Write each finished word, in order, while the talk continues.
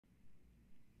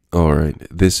All right,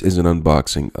 this is an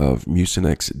unboxing of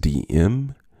Mucinex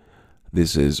DM.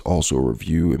 This is also a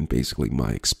review and basically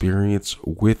my experience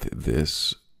with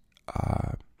this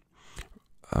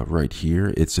right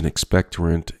here. It's an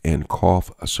expectorant and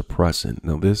cough suppressant.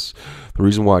 Now the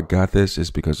reason why I got this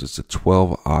is because it's a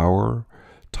 12-hour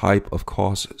type of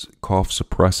cough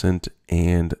suppressant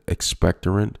and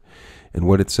expectorant. And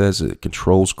what it says, it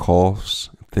controls coughs,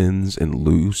 thins and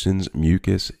loosens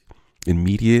mucus,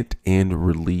 immediate and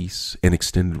release and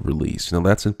extended release. Now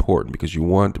that's important because you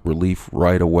want relief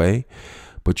right away,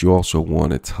 but you also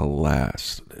want it to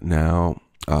last. Now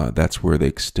that's where the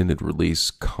extended release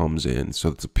comes in. So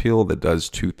it's a pill that does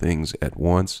two things at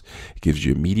once. It gives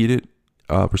you immediate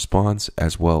response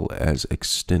as well as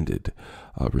extended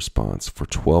response for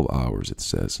 12 hours, it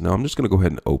says. Now I'm just going to go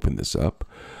ahead and open this up.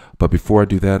 But before I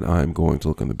do that, I'm going to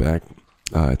look on the back.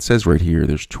 It says right here,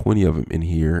 there's 20 of them in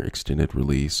here, extended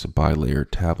release, bilayer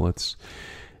tablets.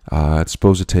 It's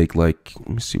supposed to take let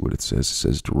me see what it says. It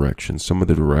says directions. Some of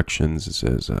the directions, it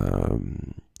says you're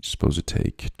supposed to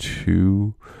take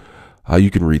 2.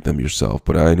 You can read them yourself,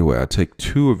 but anyway, I take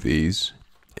 2 of these,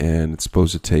 and it's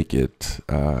supposed to take it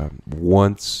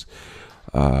once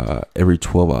every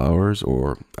 12 hours,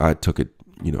 or I took it,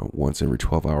 once every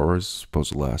 12 hours,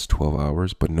 supposed to last 12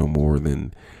 hours, but no more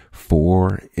than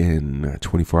 4 in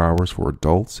 24 hours for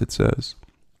adults, it says.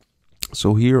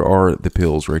 So here are the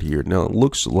pills right here. Now it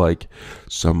looks like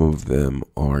some of them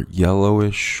are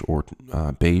yellowish or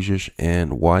beigeish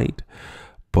and white,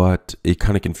 but it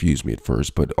kind of confused me at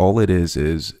first. But all it is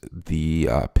the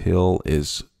pill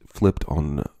is flipped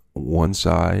on one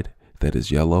side that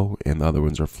is yellow, and the other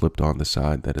ones are flipped on the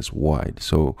side that is white.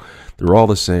 So they're all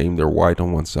the same. They're white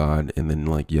on one side and then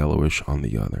like yellowish on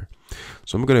the other.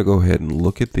 So I'm going to go ahead and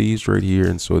look at these right here.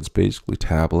 And so it's basically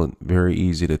tablet, very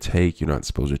easy to take. You're not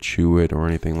supposed to chew it or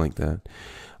anything like that.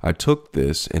 I took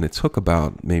this, and it took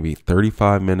about maybe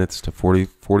 35 minutes to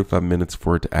 45 minutes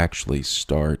for it to actually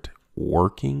start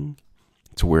working,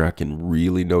 to where I can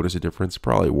really notice a difference.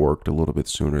 Probably worked a little bit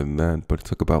sooner than that, but it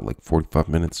took about like 45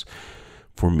 minutes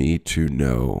for me to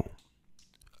know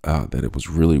that it was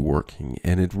really working.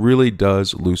 And it really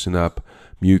does loosen up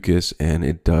mucus, and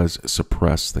it does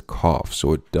suppress the cough.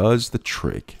 So it does the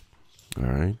trick. All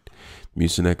right.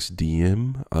 Mucinex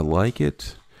DM, I like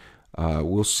it.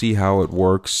 We'll see how it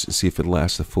works, see if it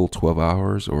lasts the full 12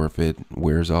 hours or if it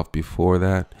wears off before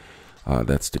that.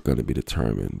 That's going to be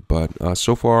determined. But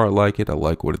so far, I like it. I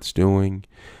like what it's doing.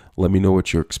 Let me know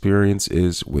what your experience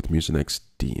is with Mucinex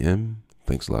DM.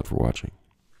 Thanks a lot for watching.